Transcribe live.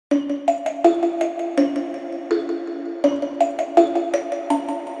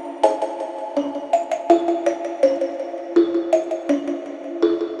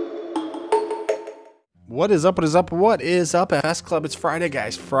What is up? What is up? What is up, FS Club? It's Friday,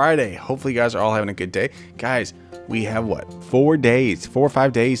 guys. Friday. Hopefully, you guys are all having a good day. Guys, we have what? 4 or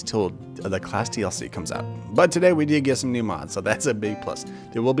 5 days till the class DLC comes out. But today we did get some new mods, so that's a big plus.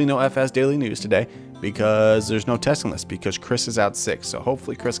 There will be no FS Daily News today because there's no testing list because Chris is out sick. So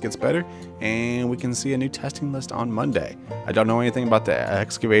hopefully Chris gets better and we can see a new testing list on Monday. I don't know anything about the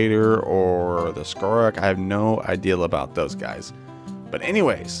excavator or the Skorok. I have no idea about those guys. But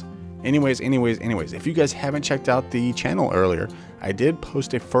anyways, if you guys haven't checked out the channel earlier, I did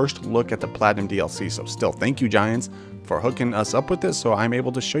post a first look at the Platinum DLC. So still, thank you, Giants, for hooking us up with this so I'm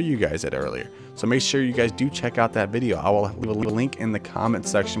able to show you guys it earlier. So make sure you guys do check out that video. I will leave a link in the comment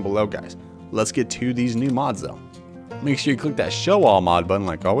section below, guys. Let's get to these new mods, though. Make sure you click that Show All mod button,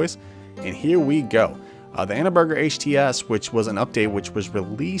 like always. And here we go. The Annaburger HTS, which was an update which was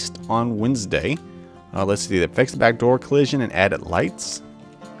released on Wednesday. Let's see, they fixed the backdoor collision and added lights.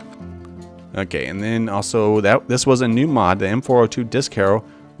 Okay, and then also this was a new mod, the M402 Disc Harrow,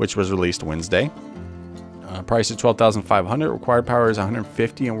 which was released Wednesday. Price is $12,500. Required power is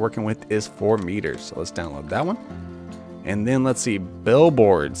 150, and working width is 4 meters. So let's download that one. And then let's see,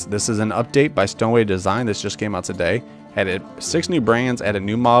 billboards. This is an update by Stoneway Design. This just came out today. Added 6 new brands, added a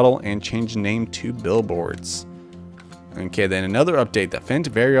new model, and changed the name to billboards. Okay, then another update, the Fendt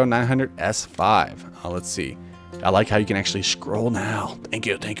Vario 900 S5. Let's see. I like how you can actually scroll now. Thank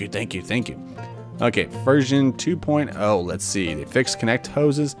you. Okay, version 2.0. Let's see. They fixed connect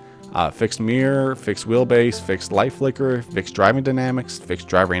hoses, fixed mirror, fixed wheelbase, fixed light flicker, fixed driving dynamics, fixed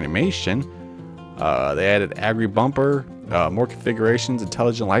driver animation. They added agri bumper, more configurations,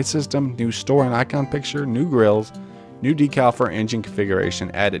 intelligent light system, new store and icon picture, new grills, new decal for engine configuration,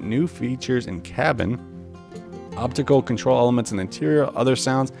 added new features in cabin, optical control elements in the interior, other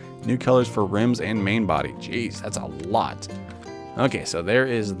sounds, new colors for rims and main body. Jeez, that's a lot. Okay, so there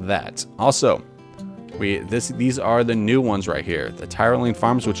is that. Also, these are the new ones right here. The Tyrolean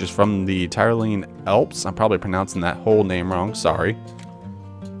Farms, which is from the Tyrolean Alps. I'm probably pronouncing that whole name wrong. Sorry.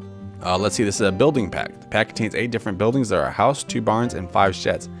 Let's see. This is a building pack. The pack contains 8 different buildings. There are a house, 2 barns, and 5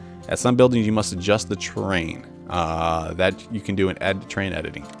 sheds. At some buildings, you must adjust the terrain. That you can do in terrain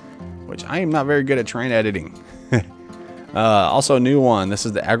editing, which I am not very good at terrain editing. Also a new one. This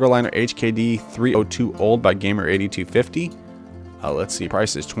is the AgroLiner HKD 302 Old by Gamer8250. Let's see,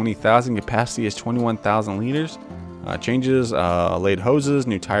 price is $20,000, capacity is 21,000 liters. Changes, laid hoses,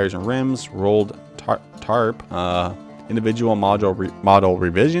 new tires and rims, rolled tarp, individual model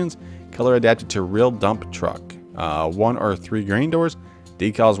revisions, color adapted to real dump truck, 1 or 3 grain doors,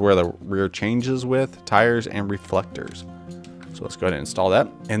 decals where the rear changes with, tires and reflectors. So let's go ahead and install that.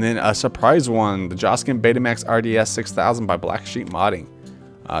 And then a surprise one, the Joskin Betamax RDS 6000 by Black Sheep Modding.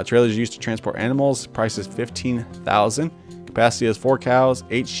 Trailers used to transport animals, price is $15,000. Capacity is 4 cows,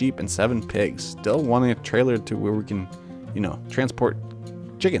 8 sheep, and 7 pigs. Still wanting a trailer to where we can, transport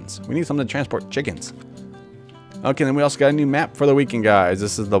chickens. We need something to transport chickens. Okay, then we also got a new map for the weekend, guys.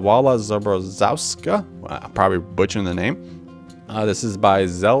 This is the Wala Zabrozowska. I'm probably butchering the name. This is by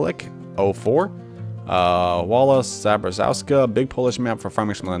Zelik04. Wala Zabrozowska, big Polish map for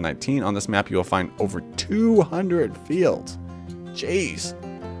Farming Simulator 19. On this map, you will find over 200 fields. Jeez.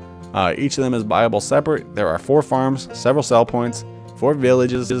 Each of them is buyable separate. There are 4 farms, several sell points, 4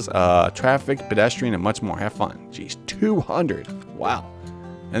 villages, traffic, pedestrian, and much more. Have fun. Jeez, 200. Wow.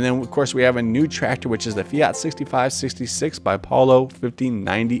 And then, of course, we have a new tractor, which is the Fiat 6566 by Paulo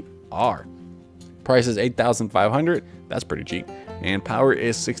 1590R. Price is $8,500. That's pretty cheap. And power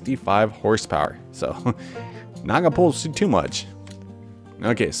is 65 horsepower. So, not going to pull too much.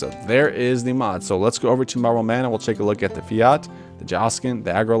 Okay, so there is the mod. So let's go over to Marble Man and we'll take a look at the Fiat, the Joskin,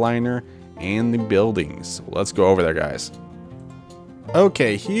 the AgroLiner, and the buildings. So let's go over there, guys.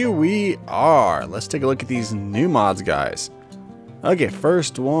 Okay, here we are. Let's take a look at these new mods, guys. Okay,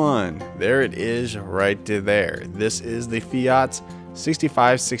 first one. There it is right there. This is the Fiat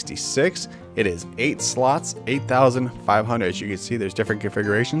 6566. It is 8 slots, 8,500. As you can see, there's different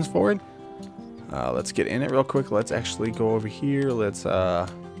configurations for it. Let's get in it real quick. Let's actually go over here. Let's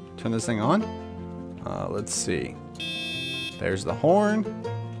turn this thing on. Let's see. There's the horn.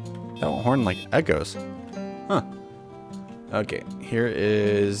 That horn like echoes. Huh. Okay, here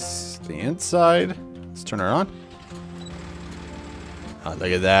is the inside. Let's turn it on. Oh,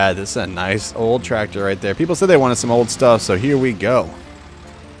 look at that. This is a nice old tractor right there. People said they wanted some old stuff, so here we go.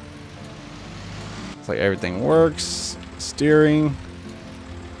 Looks like everything works. Steering.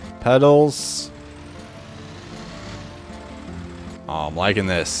 Pedals. Oh, I'm liking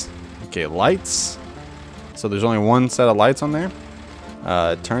this. Okay, lights. So there's only one set of lights on there.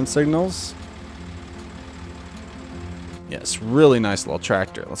 Turn signals. Yes, really nice little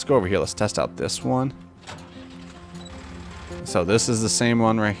tractor. Let's go over here. Let's test out this one. So this is the same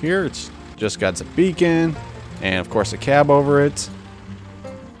one right here. It's just got a beacon and of course a cab over it.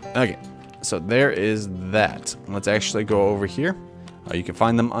 Okay, so there is that. Let's actually go over here. You can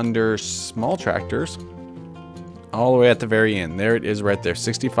find them under small tractors all the way at the very end. There it is right there,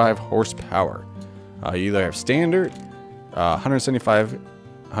 65 horsepower. You either have standard, 175,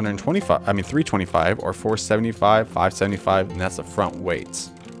 125, 325 or 475, 575, and that's the front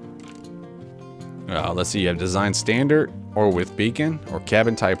weights. Let's see, you have design standard or with beacon, or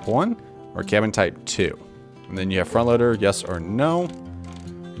cabin type 1 or cabin type 2. And then you have front loader, yes or no.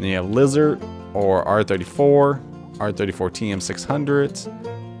 And then you have lizard or R34, R34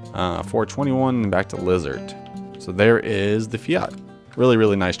 TM600, 421, and back to lizard. So there is the Fiat. Really,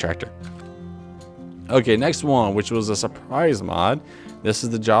 really nice tractor. Okay, next one, which was a surprise mod. This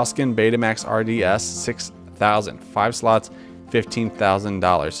is the Joskin Betamax RDS 6000. 5 slots,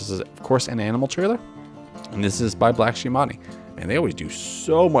 $15,000. This is, of course, an animal trailer. And this is by Black Sheep Modding. And they always do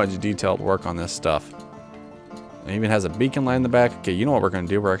so much detailed work on this stuff. It even has a beacon light in the back. Okay, you know what we're going to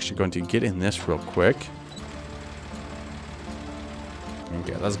do? We're actually going to get in this real quick.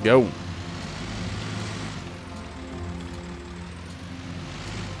 Okay, let's go.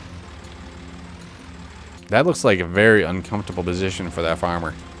 That looks like a very uncomfortable position for that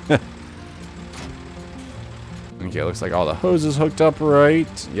farmer. Okay, looks like all the hoses hooked up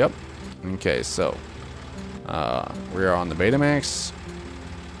right. Yep. Okay, so we are on the Betamax.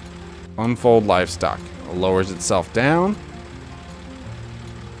 Unfold livestock. Lowers itself down.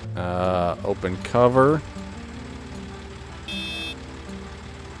 Open cover.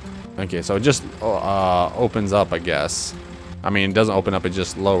 Okay, so it just opens up, I guess. I mean, it doesn't open up, it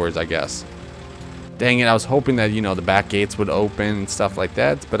just lowers, I guess. Dang it, I was hoping that, you know, the back gates would open and stuff like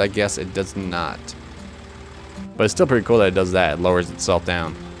that, but I guess it does not. But it's still pretty cool that it does that. It lowers itself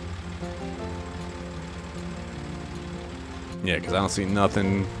down. Yeah, because I don't see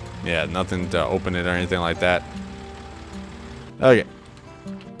nothing. Yeah, nothing to open it or anything like that. Okay.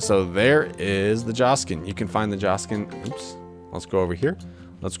 So there is the Joskin. You can find the Joskin. Oops. Let's go over here.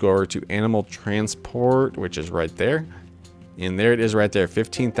 Let's go over to animal transport, which is right there. And there it is right there,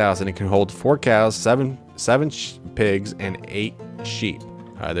 15,000. It can hold 4 cows, 7 pigs, and 8 sheep.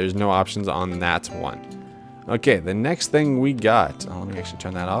 There's no options on that one. Okay, the next thing we got, let me actually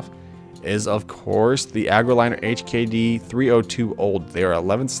turn that off, is of course the AgroLiner HKD 302 Old. They are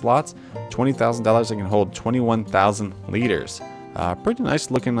 11 slots, $20,000. They can hold 21,000 liters. Pretty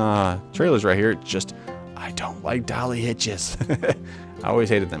nice looking trailers right here. Just, I don't like dolly hitches. I always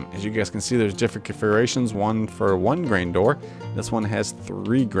hated them. As you guys can see, there's different configurations. One for 1 grain door. This one has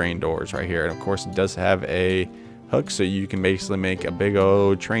 3 grain doors right here. And of course, it does have a hook, so you can basically make a big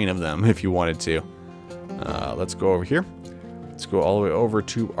old train of them if you wanted to. Let's go over here. Let's go all the way over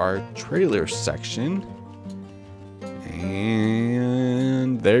to our trailer section.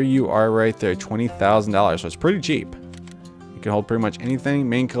 And there you are right there, $20,000. So it's pretty cheap. You can hold pretty much anything.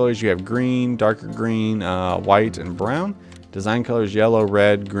 Main colors, you have green, darker green, white, and brown. Design colors, yellow,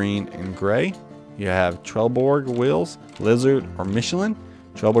 red, green, and gray. You have Trelleborg wheels, Lizard, or Michelin.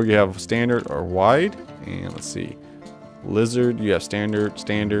 Trelleborg, you have standard or wide. And let's see. Lizard, you have standard,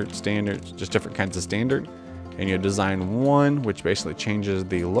 just different kinds of standard. And you have design 1, which basically changes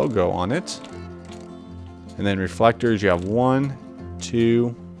the logo on it. And then reflectors, you have 1,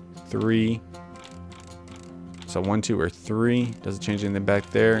 2, 3. So 1, 2, or 3. Does it change anything back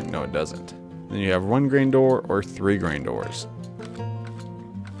there? No, it doesn't. Then you have 1 grain door or 3 grain doors.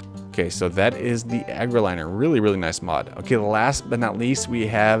 Okay, so that is the AgroLiner. Really, really nice mod. Okay, last but not least, we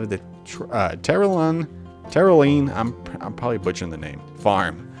have the Terraline, I'm probably butchering the name,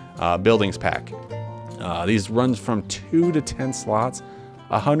 Farm Buildings Pack. These runs from 2 to 10 slots,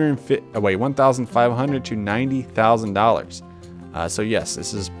 $1,500 to $90,000. So yes,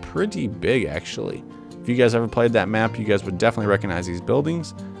 this is pretty big actually. If you guys ever played that map, you guys would definitely recognize these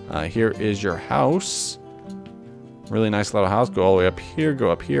buildings. Here is your house. Really nice little house. Go all the way up here, go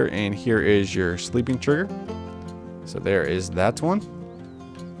up here, and here is your sleeping trigger. So there is that one.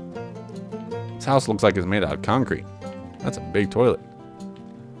 This house looks like it's made out of concrete. That's a big toilet.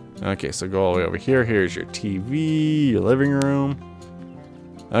 Okay, so go all the way over here. Here's your TV, your living room.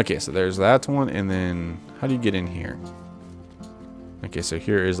 Okay, so there's that one, and then how do you get in here? Okay, so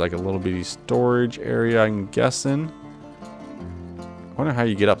here is like a little bitty storage area, I'm guessing. I wonder how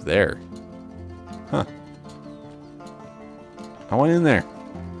you get up there. Huh. I went in there.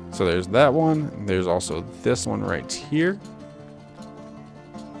 So there's that one. There's also this one right here.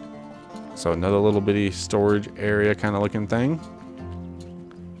 So another little bitty storage area kind of looking thing.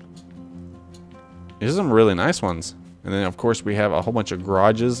 These are some really nice ones. And then of course we have a whole bunch of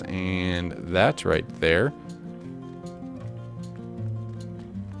garages and that right there.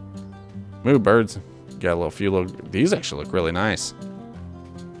 Move, birds. Got a few little. These actually look really nice.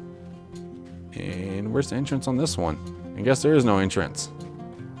 And where's the entrance on this one? I guess there is no entrance.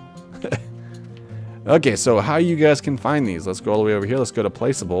 Okay, so how you guys can find these? Let's go all the way over here. Let's go to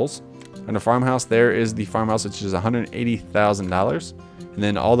placeables. On the farmhouse, there is the farmhouse, which is $180,000. And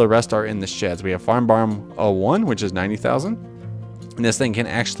then all the rest are in the sheds. We have Farm Barn 01, which is $90,000. And this thing can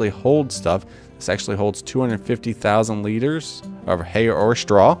actually hold stuff. This actually holds 250,000 liters of hay or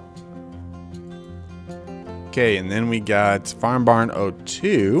straw. Okay, and then we got Farm Barn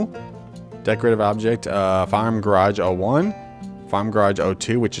 02, decorative object, Farm Garage 01, Farm Garage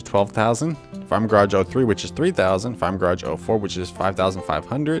 02, which is 12,000, Farm Garage 03, which is 3,000, Farm Garage 04, which is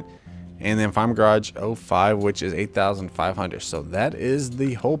 5,500, and then Farm Garage 05, which is 8,500. So that is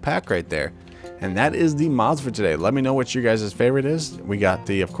the whole pack right there. And that is the mods for today. Let me know what your guys' favorite is. We got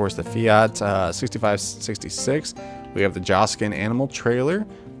the, of course, the Fiat 6566. We have the Joskin Animal Trailer.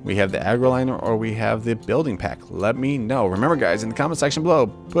 We have the AgroLiner, or we have the building pack. Let me know. Remember, guys, in the comment section below,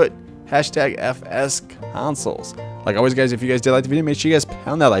 put hashtag FSConsoles. Like always, guys, if you guys did like the video, make sure you guys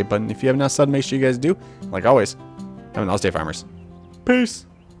pound that like button. If you have not subbed, make sure you guys do. Like always, have an awesome day, farmers. Peace.